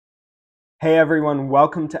Hey everyone,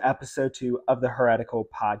 welcome to episode 2 of the Heretical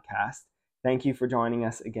Podcast. Thank you for joining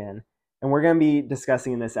us again. And we're going to be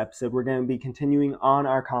discussing in this episode, we're going to be continuing on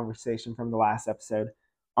our conversation from the last episode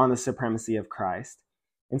on the supremacy of Christ.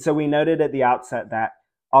 And so we noted at the outset that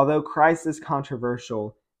although Christ is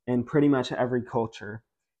controversial in pretty much every culture,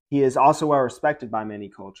 he is also well respected by many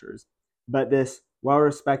cultures. But this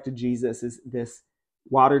well-respected Jesus is this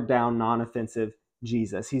watered down, non-offensive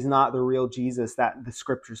Jesus. He's not the real Jesus that the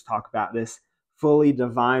scriptures talk about, this fully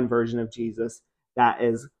divine version of Jesus that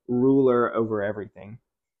is ruler over everything.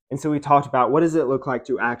 And so we talked about what does it look like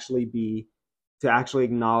to actually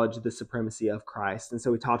acknowledge the supremacy of Christ. And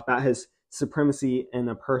so we talked about his supremacy in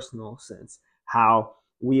a personal sense, how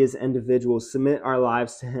we as individuals submit our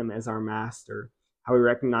lives to him as our master, how we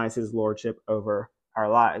recognize his lordship over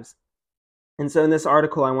our lives. And so in this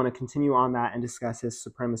article, I want to continue on that and discuss his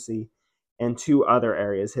supremacy in two other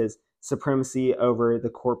areas, his supremacy over the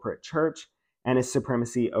corporate church and his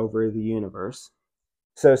supremacy over the universe.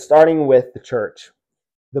 So starting with the church,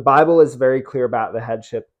 the Bible is very clear about the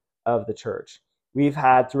headship of the church. We've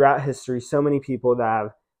had throughout history so many people that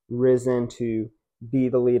have risen to be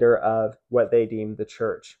the leader of what they deem the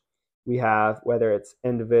church. We have, whether it's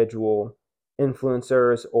individual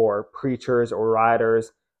influencers or preachers or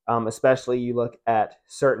writers, especially you look at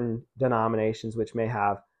certain denominations which may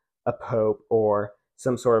have a pope or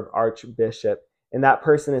some sort of archbishop, and that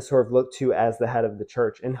person is sort of looked to as the head of the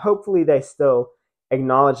church. And hopefully they still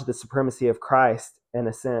acknowledge the supremacy of Christ in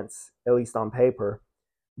a sense, at least on paper.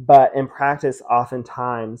 But in practice,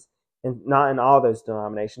 oftentimes, and not in all those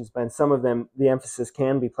denominations, but in some of them, the emphasis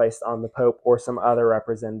can be placed on the pope or some other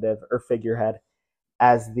representative or figurehead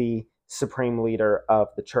as the supreme leader of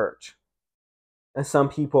the church. And some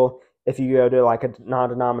people, if you go to like a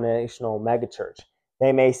non-denominational megachurch,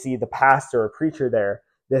 they may see the pastor or preacher there,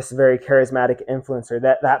 this very charismatic influencer,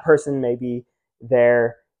 that person may be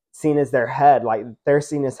there seen as their head, like they're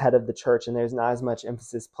seen as head of the church, and there's not as much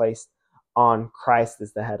emphasis placed on Christ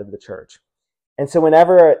as the head of the church. And so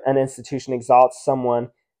whenever an institution exalts someone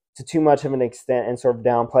to too much of an extent and sort of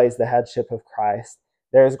downplays the headship of Christ,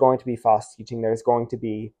 there's going to be false teaching, there's going to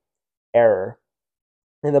be error.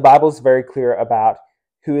 And the Bible is very clear about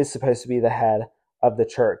who is supposed to be the head of the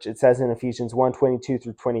church. It says in Ephesians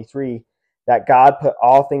 1:22-23 that God put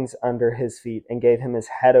all things under his feet and gave him his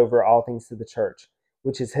head over all things to the church,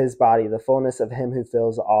 which is his body, the fullness of him who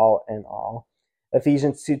fills all in all.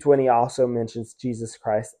 Ephesians 2:20 also mentions Jesus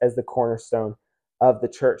Christ as the cornerstone of the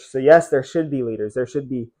church. So yes, there should be leaders, there should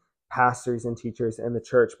be pastors and teachers in the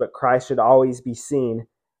church, but Christ should always be seen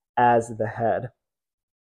as the head.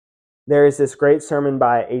 There is this great sermon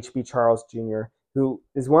by H.B. Charles Jr., who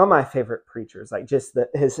is one of my favorite preachers. Like just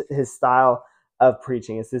his style of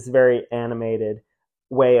preaching is this very animated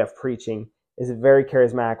way of preaching. It's a very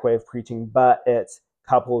charismatic way of preaching, but it's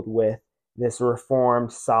coupled with this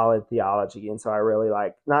reformed, solid theology. And so I really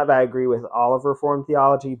like, not that I agree with all of reformed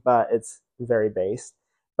theology, but it's very based.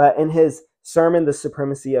 But in his sermon, The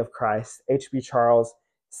Supremacy of Christ, H.B. Charles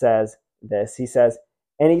says this. He says,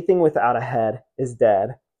 "Anything without a head is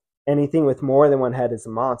dead. Anything with more than one head is a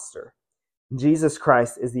monster. Jesus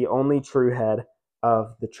Christ is the only true head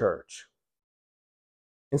of the church."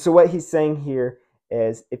 And so what he's saying here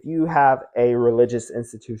is if you have a religious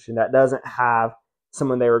institution that doesn't have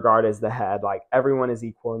someone they regard as the head, like everyone is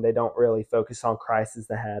equal and they don't really focus on Christ as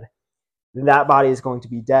the head, then that body is going to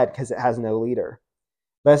be dead because it has no leader.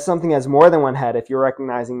 But if something has more than one head, if you're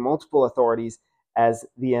recognizing multiple authorities as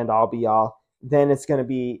the end all be all, then it's going to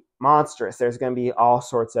be monstrous. There's going to be all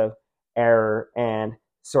sorts of error and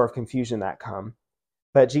sort of confusion that come.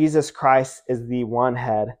 But Jesus Christ is the one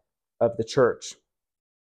head of the church.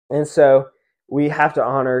 And so we have to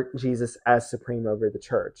honor Jesus as supreme over the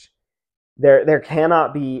church. There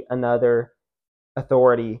cannot be another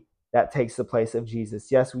authority that takes the place of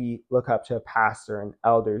Jesus. Yes, we look up to a pastor and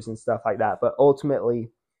elders and stuff like that, but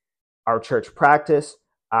ultimately our church practice,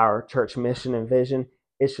 our church mission and vision,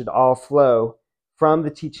 it should all flow from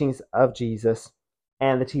the teachings of Jesus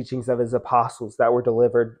and the teachings of his apostles that were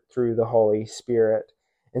delivered through the Holy Spirit.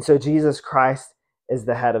 And so Jesus Christ is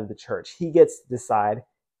the head of the church. He gets to decide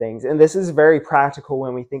things. And this is very practical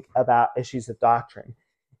when we think about issues of doctrine.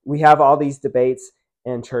 We have all these debates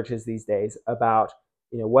in churches these days about,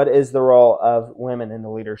 what is the role of women in the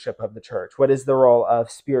leadership of the church? What is the role of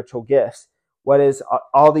spiritual gifts? What is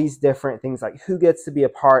all these different things, like who gets to be a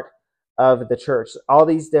part of the church? All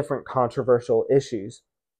these different controversial issues.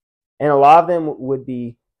 And a lot of them would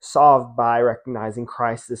be solved by recognizing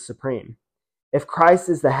Christ as supreme. If Christ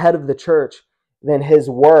is the head of the church, then his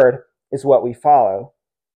word is what we follow.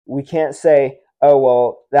 We can't say, oh,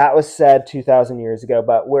 well, that was said 2,000 years ago,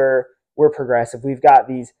 but we're we're progressive. We've got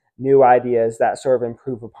these new ideas that sort of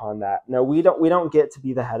improve upon that. No, we don't get to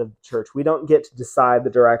be the head of the church. We don't get to decide the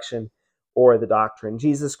direction or the doctrine.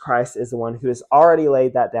 Jesus Christ is the one who has already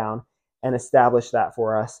laid that down and established that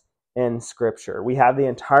for us in Scripture. We have the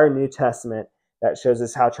entire New Testament that shows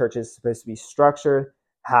us how church is supposed to be structured,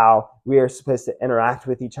 how we are supposed to interact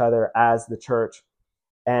with each other as the church.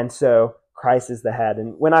 And so Christ is the head.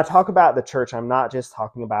 And when I talk about the church, I'm not just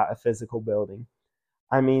talking about a physical building.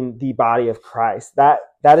 I mean the body of Christ. That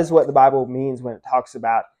is what the Bible means when it talks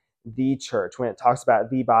about the church, when it talks about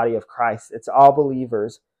the body of Christ. It's all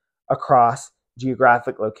believers across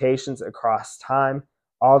geographic locations, across time,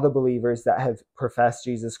 all the believers that have professed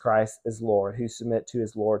Jesus Christ as Lord, who submit to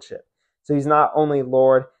his lordship. So he's not only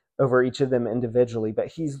Lord over each of them individually, but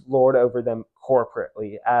he's Lord over them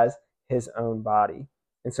corporately as his own body.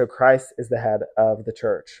 And so Christ is the head of the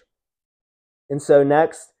church. And so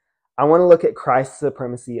next, I want to look at Christ's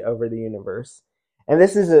supremacy over the universe. And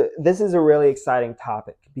this is a really exciting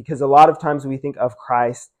topic because a lot of times we think of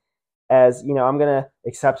Christ as, I'm going to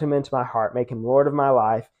accept him into my heart, make him Lord of my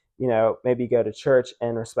life, maybe go to church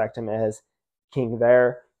and respect him as king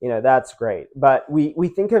there. That's great. But we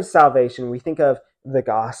think of salvation, we think of the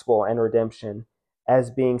gospel and redemption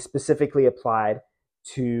as being specifically applied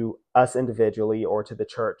to us individually or to the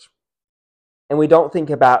church. And we don't think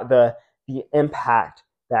about the impact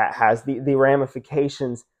that has, the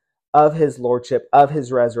ramifications of his lordship, of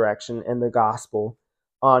his resurrection and the gospel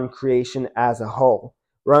on creation as a whole.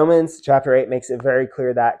 Romans chapter 8 makes it very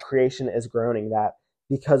clear that creation is groaning, that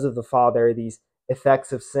because of the fall, there are these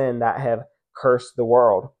effects of sin that have cursed the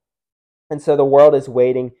world. And so the world is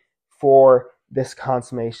waiting for this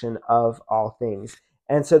consummation of all things.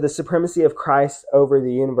 And so the supremacy of Christ over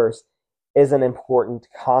the universe is an important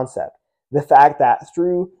concept. The fact that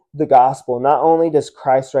through the gospel, not only does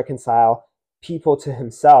Christ reconcile people to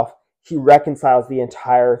himself, he reconciles the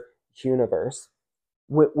entire universe.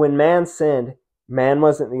 When man sinned, man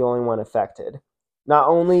wasn't the only one affected. Not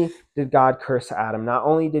only did God curse Adam, not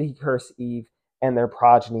only did he curse Eve and their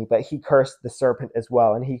progeny, but he cursed the serpent as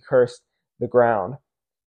well, and he cursed the ground.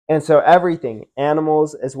 And so everything,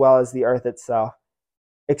 animals as well as the earth itself,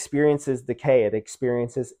 experiences decay. It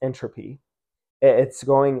experiences entropy. It's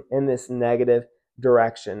going in this negative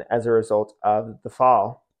direction as a result of the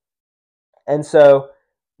fall. And so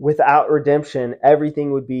without redemption,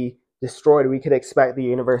 everything would be destroyed. We could expect the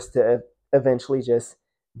universe to eventually just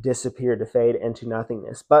disappear, to fade into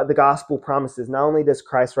nothingness. But the gospel promises not only does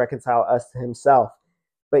Christ reconcile us to himself,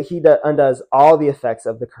 but he undoes all the effects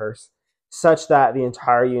of the curse, such that the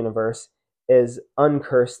entire universe is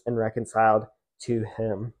uncursed and reconciled to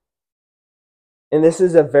him. And this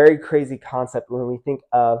is a very crazy concept when we think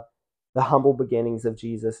of the humble beginnings of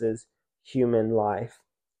Jesus's human life.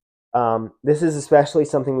 This is especially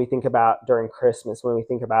something we think about during Christmas when we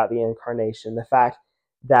think about the incarnation, the fact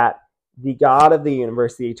that the God of the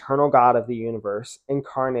universe, the eternal God of the universe,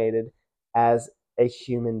 incarnated as a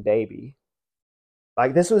human baby.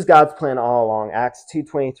 Like, this was God's plan all along. Acts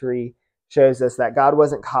 2:23 shows us that God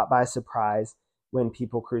wasn't caught by surprise when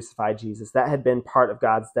people crucified Jesus. That had been part of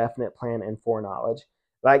God's definite plan and foreknowledge.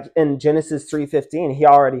 Like in Genesis 3:15, he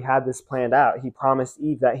already had this planned out. He promised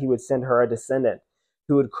Eve that he would send her a descendant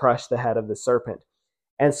who would crush the head of the serpent.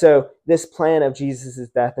 And so this plan of Jesus'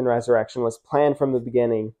 death and resurrection was planned from the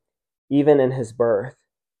beginning, even in his birth,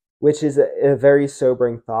 which is a very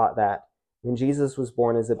sobering thought that when Jesus was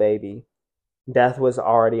born as a baby, death was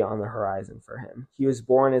already on the horizon for him. He was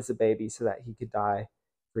born as a baby so that he could die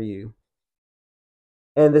for you.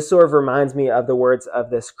 And this sort of reminds me of the words of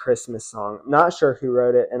this Christmas song. I'm not sure who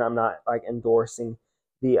wrote it, and I'm not like endorsing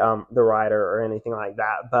the writer or anything like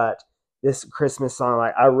that, but this Christmas song,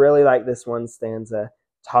 like, I really like this one stanza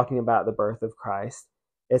talking about the birth of Christ.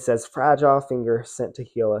 It says, "Fragile finger sent to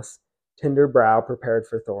heal us, tender brow prepared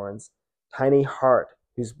for thorns, tiny heart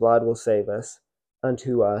whose blood will save us,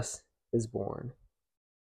 unto us is born."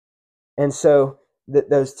 And so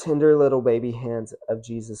those tender little baby hands of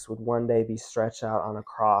Jesus would one day be stretched out on a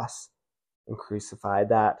cross and crucified.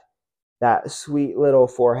 That sweet little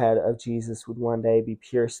forehead of Jesus would one day be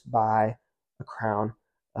pierced by a crown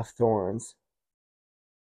of thorns.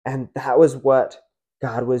 And that was what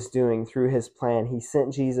God was doing through his plan. He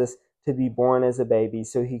sent Jesus to be born as a baby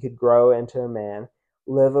so he could grow into a man,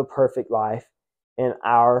 live a perfect life in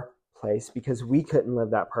our place, because we couldn't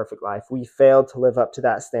live that perfect life. We failed to live up to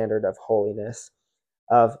that standard of holiness,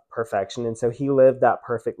 of perfection. And so he lived that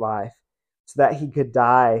perfect life so that he could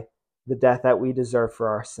die the death that we deserve for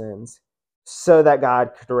our sins, so that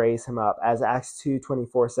God could raise him up. As Acts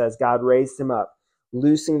 2:24 says, God raised him up,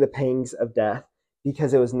 loosing the pangs of death,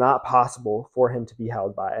 because it was not possible for him to be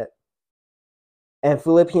held by it. And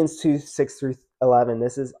Philippians 2, 6 through 11,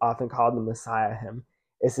 this is often called the Messiah hymn.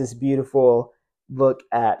 It's this beautiful look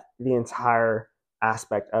at the entire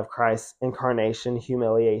aspect of Christ's incarnation,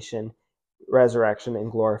 humiliation, resurrection,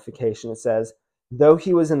 and glorification. It says, though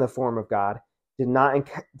he was in the form of God, did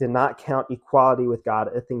not count equality with God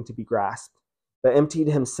a thing to be grasped, but emptied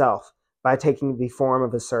himself by taking the form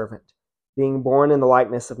of a servant, being born in the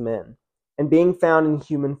likeness of men. And being found in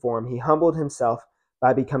human form, he humbled himself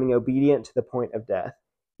by becoming obedient to the point of death,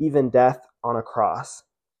 even death on a cross.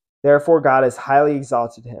 Therefore God has highly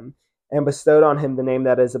exalted him and bestowed on him the name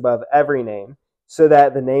that is above every name, so that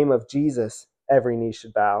at the name of Jesus every knee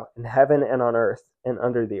should bow, in heaven and on earth and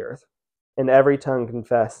under the earth, and every tongue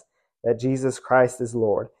confess that Jesus Christ is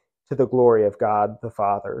Lord, to the glory of God the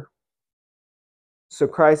Father. So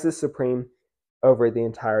Christ is supreme over the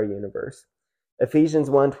entire universe. Ephesians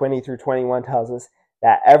 1, 20 through 21 tells us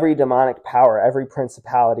that every demonic power, every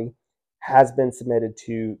principality has been submitted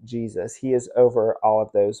to Jesus. He is over all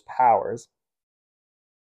of those powers.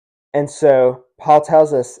 And so Paul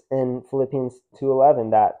tells us in Philippians 2:11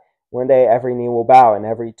 that one day every knee will bow and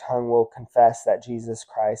every tongue will confess that Jesus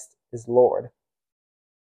Christ is Lord.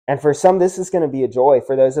 And for some, this is going to be a joy.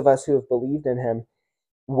 For those of us who have believed in him,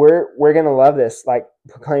 we're going to love this, like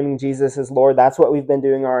proclaiming Jesus as Lord. That's what we've been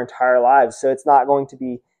doing our entire lives. So it's not going to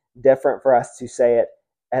be different for us to say it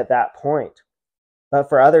at that point. But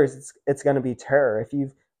for others, it's going to be terror. If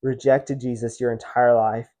you've rejected Jesus your entire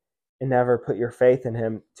life and never put your faith in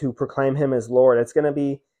him, to proclaim him as Lord, it's going to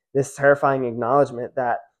be this terrifying acknowledgement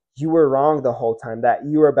that you were wrong the whole time, that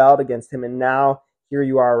you rebelled against him, and now here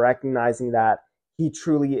you are recognizing that he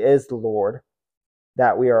truly is the Lord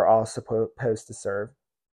that we are all supposed to serve.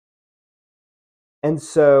 And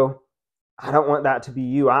so I don't want that to be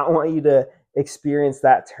you. I don't want you to experience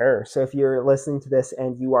that terror. So if you're listening to this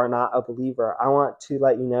and you are not a believer, I want to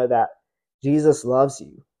let you know that Jesus loves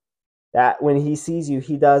you. That when he sees you,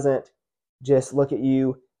 he doesn't just look at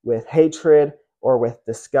you with hatred or with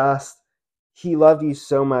disgust. He loved you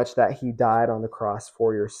so much that he died on the cross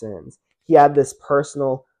for your sins. He had this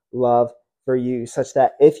personal love for you, such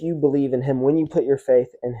that if you believe in him, when you put your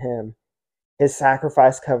faith in him, his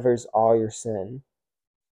sacrifice covers all your sin.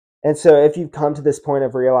 And so if you've come to this point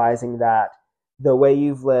of realizing that the way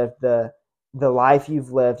you've lived, the life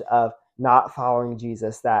you've lived of not following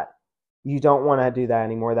Jesus, that you don't want to do that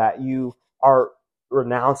anymore, that you are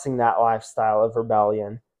renouncing that lifestyle of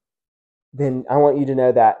rebellion, then I want you to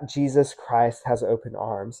know that Jesus Christ has open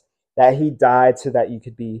arms, that he died so that you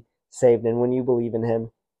could be saved. And when you believe in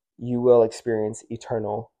him, you will experience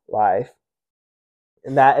eternal life.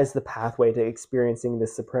 And that is the pathway to experiencing the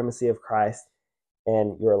supremacy of Christ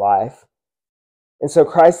in your life. And so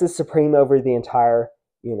Christ is supreme over the entire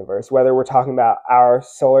universe, whether we're talking about our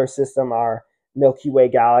solar system, our Milky Way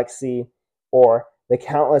galaxy, or the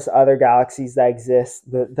countless other galaxies that exist,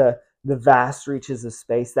 the vast reaches of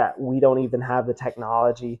space that we don't even have the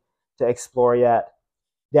technology to explore yet,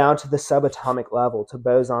 down to the subatomic level, to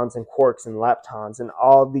bosons and quarks and leptons and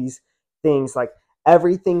all of these things. Like,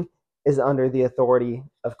 everything is under the authority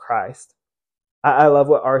of Christ. I love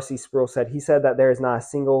what R.C. Sproul said. He said that there is not a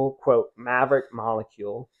single, quote, maverick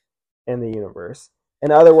molecule in the universe. In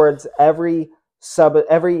other words, every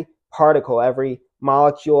particle, every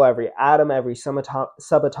molecule, every atom, every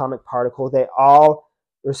subatomic particle, they all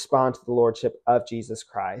respond to the lordship of Jesus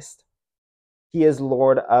Christ. He is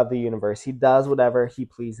Lord of the universe. He does whatever he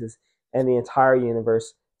pleases, and the entire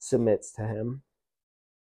universe submits to him.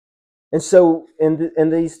 And so in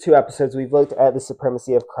these two episodes, we've looked at the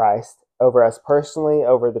supremacy of Christ over us personally,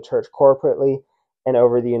 over the church corporately, and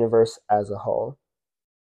over the universe as a whole.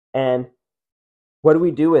 And what do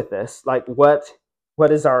we do with this? Like, what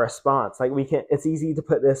is our response? Like, it's easy to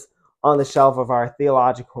put this on the shelf of our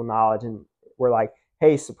theological knowledge, and we're like,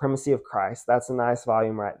 hey, supremacy of Christ, that's a nice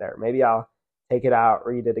volume right there. Maybe I'll take it out,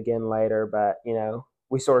 read it again later. But,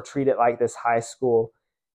 we sort of treat it like this high school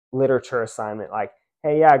literature assignment. Like,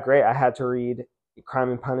 hey, yeah, great, I had to read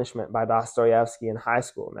Crime and Punishment by Dostoevsky in high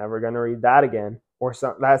school. Never going to read that again. Or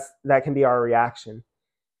something. That can be our reaction.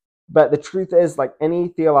 But the truth is, like any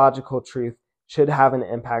theological truth, should have an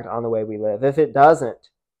impact on the way we live. If it doesn't,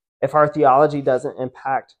 if our theology doesn't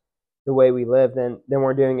impact the way we live, then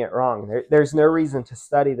we're doing it wrong. There's no reason to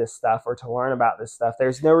study this stuff or to learn about this stuff.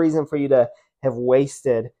 There's no reason for you to have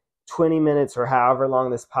wasted 20 minutes or however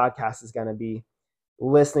long this podcast is going to be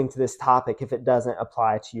listening to this topic if it doesn't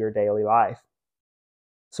apply to your daily life.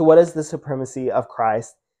 So what does the supremacy of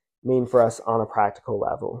Christ mean for us on a practical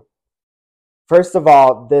level? First of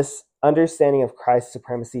all, this understanding of Christ's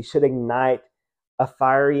supremacy should ignite a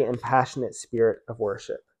fiery and passionate spirit of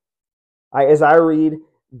worship. As I read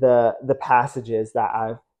the passages that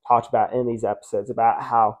I've talked about in these episodes about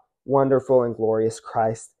how wonderful and glorious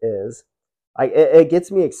Christ is. Like it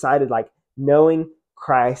gets me excited, like knowing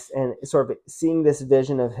Christ and sort of seeing this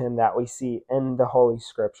vision of him that we see in the Holy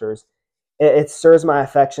Scriptures. It stirs my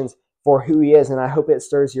affections for who he is, and I hope it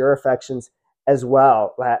stirs your affections as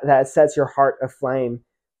well. That sets your heart aflame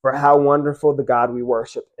for how wonderful the God we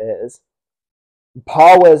worship is.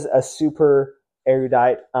 Paul was a super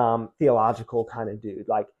erudite, theological kind of dude.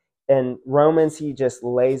 Like in Romans, he just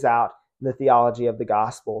lays out the theology of the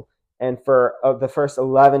gospel. And for the first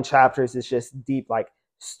 11 chapters, it's just deep, like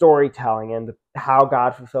storytelling and how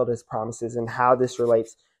God fulfilled his promises and how this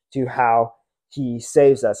relates to how he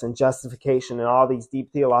saves us and justification and all these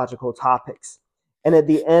deep theological topics. And at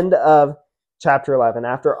the end of chapter 11,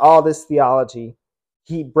 after all this theology,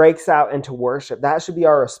 he breaks out into worship. That should be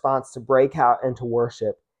our response, to break out into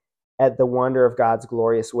worship at the wonder of God's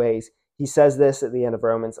glorious ways. He says this at the end of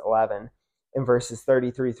Romans 11 in verses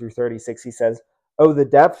 33 through 36. He says, "Oh, the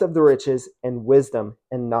depth of the riches and wisdom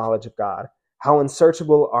and knowledge of God! How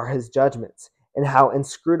unsearchable are his judgments, and how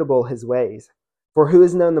inscrutable his ways! For who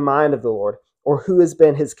has known the mind of the Lord, or who has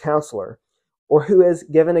been his counselor, or who has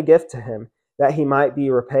given a gift to him that he might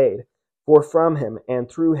be repaid? For from him and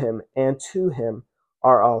through him and to him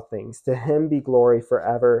are all things. To him be glory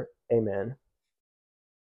forever. Amen."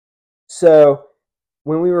 So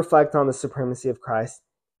when we reflect on the supremacy of Christ,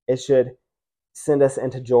 it should send us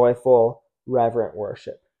into joyful, reverent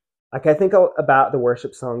worship. Like I think about the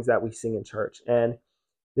worship songs that we sing in church, and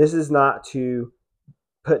this is not to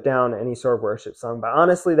put down any sort of worship song, but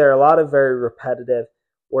honestly, there are a lot of very repetitive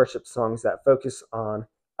worship songs that focus on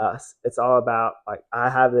us. It's all about, like, I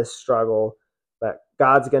have this struggle, but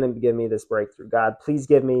God's going to give me this breakthrough. God, please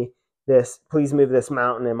give me this. Please move this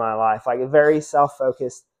mountain in my life. Like, very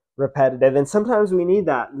self-focused, repetitive. And sometimes we need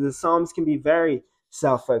that. The Psalms can be very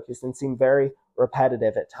self-focused and seem very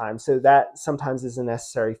repetitive at times. So that sometimes is a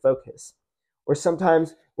necessary focus. Or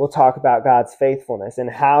sometimes we'll talk about God's faithfulness and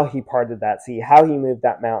how he parted that sea, how he moved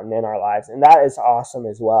that mountain in our lives. And that is awesome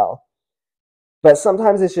as well. But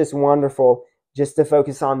sometimes it's just wonderful just to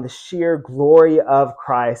focus on the sheer glory of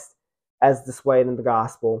Christ as displayed in the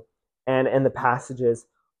gospel and in the passages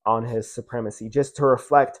on his supremacy, just to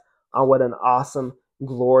reflect on what an awesome,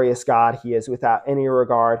 glorious God he is without any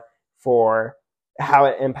regard for how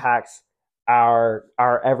it impacts our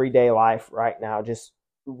everyday life right now, just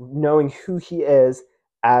knowing who he is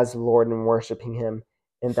as Lord and worshiping him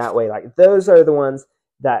in that way. Like, those are the ones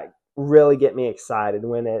that really get me excited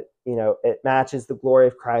when it matches the glory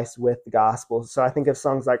of Christ with the gospel. So I think of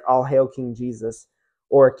songs like All Hail King Jesus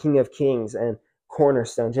or King of Kings and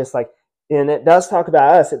Cornerstone, just like, and it does talk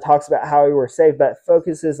about us. It talks about how we were saved, but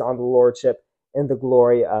focuses on the lordship and the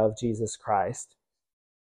glory of Jesus Christ.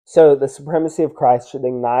 So the supremacy of Christ should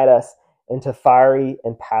ignite us into fiery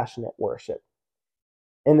and passionate worship.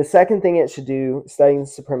 And the second thing it should do, studying the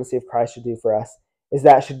supremacy of Christ should do for us, is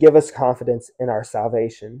that it should give us confidence in our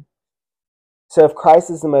salvation. So if Christ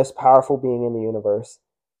is the most powerful being in the universe,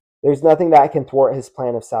 there's nothing that can thwart his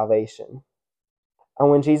plan of salvation. And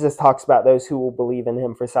when Jesus talks about those who will believe in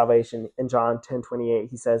him for salvation in John 10:28,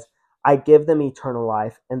 he says, "I give them eternal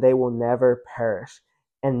life, and they will never perish,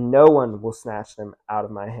 and no one will snatch them out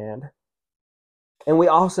of my hand." And we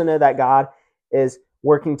also know that God is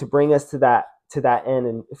working to bring us to that end.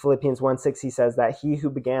 In Philippians 1:6, he says that he who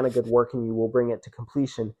began a good work in you will bring it to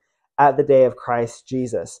completion at the day of Christ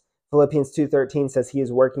Jesus. Philippians 2:13 says he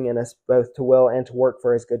is working in us both to will and to work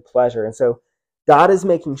for his good pleasure. And so God is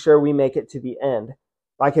making sure we make it to the end.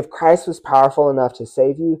 Like, if Christ was powerful enough to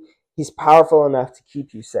save you, he's powerful enough to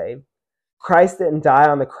keep you saved. Christ didn't die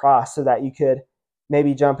on the cross so that you could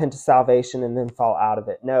maybe jump into salvation and then fall out of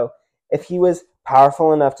it. No, if he was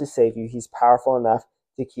powerful enough to save you, he's powerful enough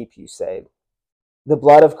to keep you saved. The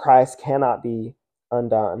blood of Christ cannot be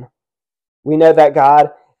undone. We know that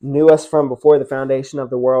God knew us from before the foundation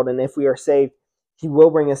of the world, and if we are saved, he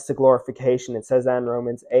will bring us to glorification. It says that in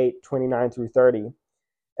Romans 8:29 through 30.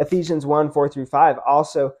 Ephesians 1:4-5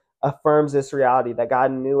 also affirms this reality that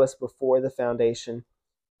God knew us before the foundation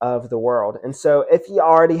of the world. And so if he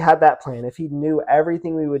already had that plan, if he knew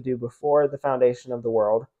everything we would do before the foundation of the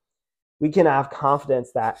world, we can have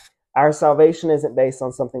confidence that our salvation isn't based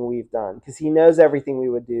on something we've done, because he knows everything we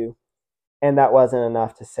would do, and that wasn't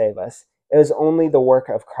enough to save us. It was only the work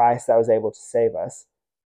of Christ that was able to save us.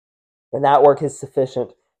 And that work is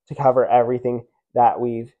sufficient to cover everything that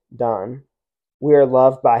we've done. We are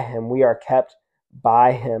loved by him. We are kept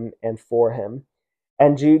by him and for him.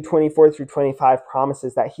 And Jude 24-25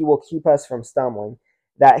 promises that he will keep us from stumbling,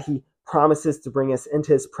 that he promises to bring us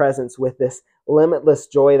into his presence with this limitless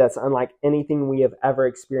joy that's unlike anything we have ever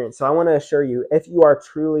experienced. So I want to assure you, if you are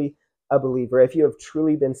truly a believer, if you have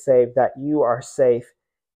truly been saved, that you are safe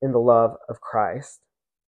in the love of Christ.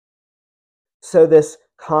 So this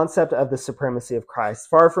concept of the supremacy of Christ,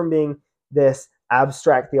 far from being this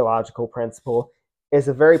abstract theological principle, is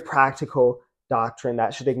a very practical doctrine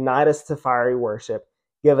that should ignite us to fiery worship,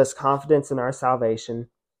 give us confidence in our salvation,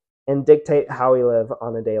 and dictate how we live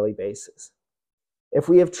on a daily basis. If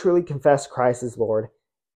we have truly confessed Christ as Lord,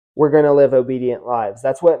 we're going to live obedient lives.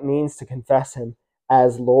 That's what it means to confess him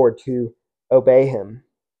as Lord, to obey him.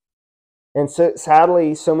 And so,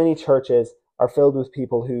 sadly, so many churches are filled with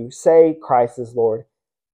people who say Christ is Lord,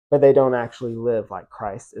 but they don't actually live like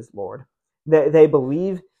Christ is Lord. They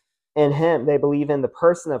believe in him, they believe in the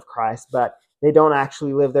person of Christ, but they don't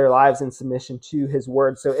actually live their lives in submission to his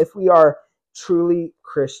word. So if we are truly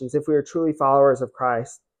Christians, if we are truly followers of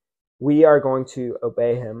Christ, we are going to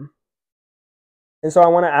obey him. And so I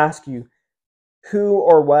want to ask you, who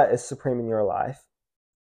or what is supreme in your life?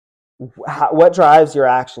 What drives your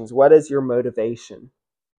actions? What is your motivation?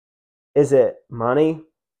 Is it money?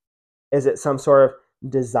 Is it some sort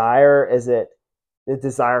of desire? Is it a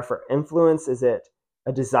desire for influence? Is it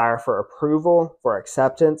a desire for approval, for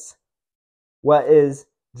acceptance? What is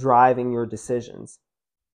driving your decisions?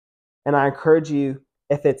 And I encourage you,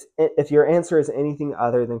 if your answer is anything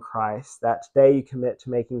other than Christ, that today you commit to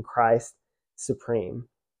making Christ supreme.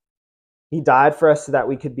 He died for us so that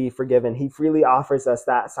we could be forgiven. He freely offers us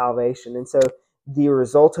that salvation. And so the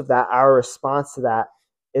result of that, our response to that,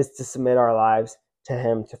 is to submit our lives to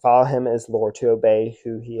him, to follow him as Lord, to obey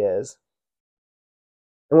who he is.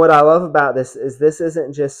 And what I love about this is this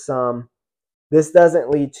doesn't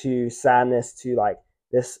lead to sadness, to like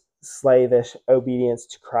this slavish obedience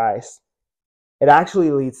to Christ. It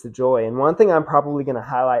actually leads to joy. And one thing I'm probably going to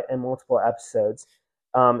highlight in multiple episodes,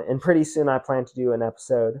 and pretty soon I plan to do an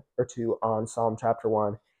episode or two on Psalm chapter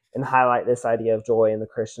 1 and highlight this idea of joy in the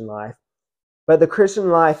Christian life. But the Christian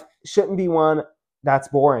life shouldn't be one that's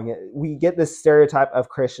boring. We get this stereotype of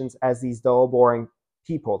Christians as these dull, boring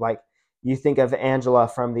people. Like you think of Angela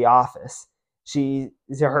from The Office.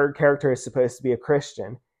 Her character is supposed to be a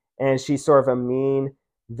Christian, and she's sort of a mean,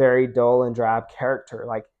 very dull and drab character.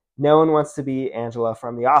 Like no one wants to be Angela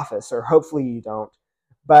from The Office, or hopefully you don't.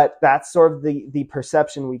 But that's sort of the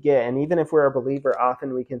perception we get. And even if we're a believer,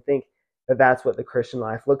 often we can think that that's what the Christian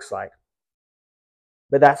life looks like.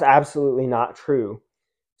 But that's absolutely not true.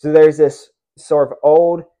 So there's this sort of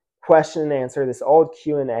old question and answer, this old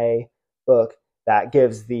Q&A book that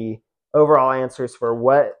gives the overall answers for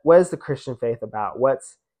what is the Christian faith about?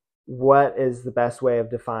 What is the best way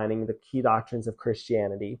of defining the key doctrines of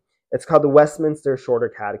Christianity? It's called the Westminster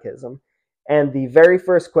Shorter Catechism. And the very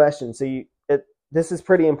first question, this is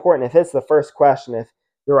pretty important. If it's the first question, if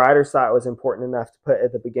the writers thought it was important enough to put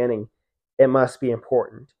at the beginning, it must be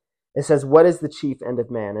important. It says, what is the chief end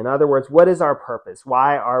of man? In other words, what is our purpose?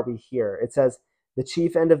 Why are we here? It says, the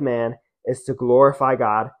chief end of man is to glorify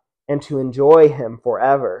God and to enjoy him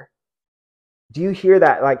forever. Do you hear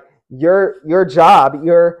that? Like your job,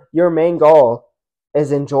 your main goal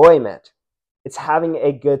is enjoyment. It's having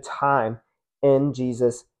a good time in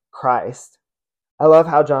Jesus Christ. I love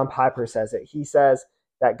how John Piper says it. He says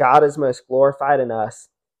that God is most glorified in us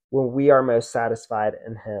when we are most satisfied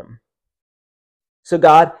in him. So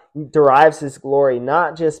God derives his glory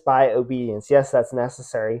not just by obedience. Yes, that's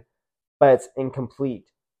necessary, but it's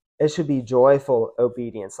incomplete. It should be joyful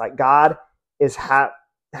obedience. Like God is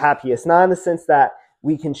happiest, not in the sense that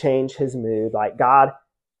we can change his mood. Like God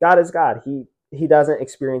is God. He doesn't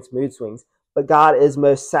experience mood swings, but God is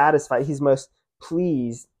most satisfied. He's most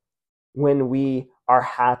pleased when we are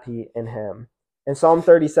happy in him. And Psalm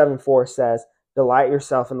 37:4 says, delight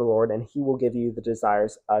yourself in the Lord, and he will give you the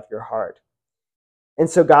desires of your heart. And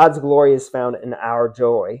so God's glory is found in our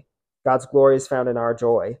joy. God's glory is found in our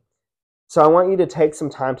joy. So I want you to take some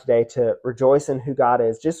time today to rejoice in who God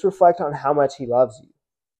is. Just reflect on how much he loves you.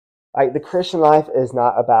 Like the Christian life is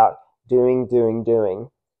not about doing.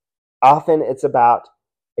 Often it's about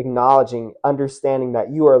acknowledging, understanding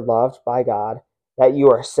that you are loved by God, that you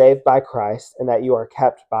are saved by Christ, and that you are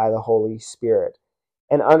kept by the Holy Spirit.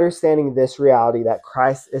 And understanding this reality that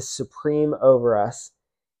Christ is supreme over us,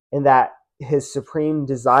 and that his supreme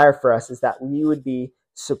desire for us is that we would be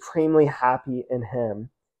supremely happy in him.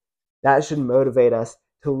 That should motivate us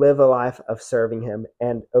to live a life of serving him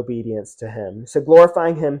and obedience to him. So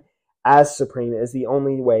glorifying him as supreme is the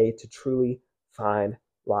only way to truly find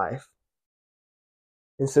life.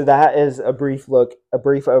 And so that is a brief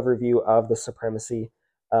overview of the supremacy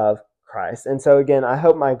of Christ. And so again, I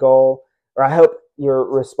hope your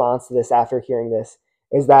response to this after hearing this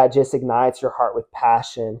is that it just ignites your heart with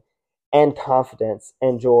passion and confidence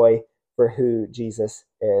and joy for who Jesus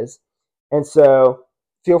is. And so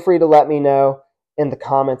feel free to let me know in the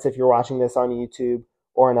comments if you're watching this on YouTube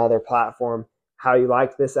or another platform how you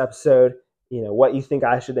liked this episode, what you think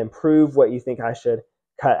I should improve, what you think I should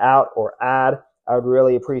cut out or add. I would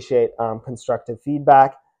really appreciate constructive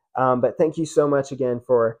feedback. But thank you so much again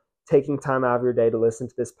for taking time out of your day to listen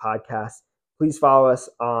to this podcast. Please follow us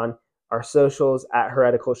on our socials at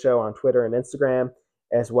Heretical Show on Twitter and Instagram,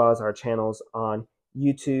 as well as our channels on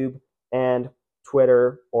YouTube and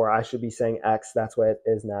Twitter, or I should be saying X, that's what it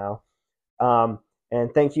is now.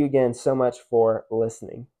 And thank you again so much for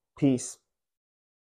listening. Peace.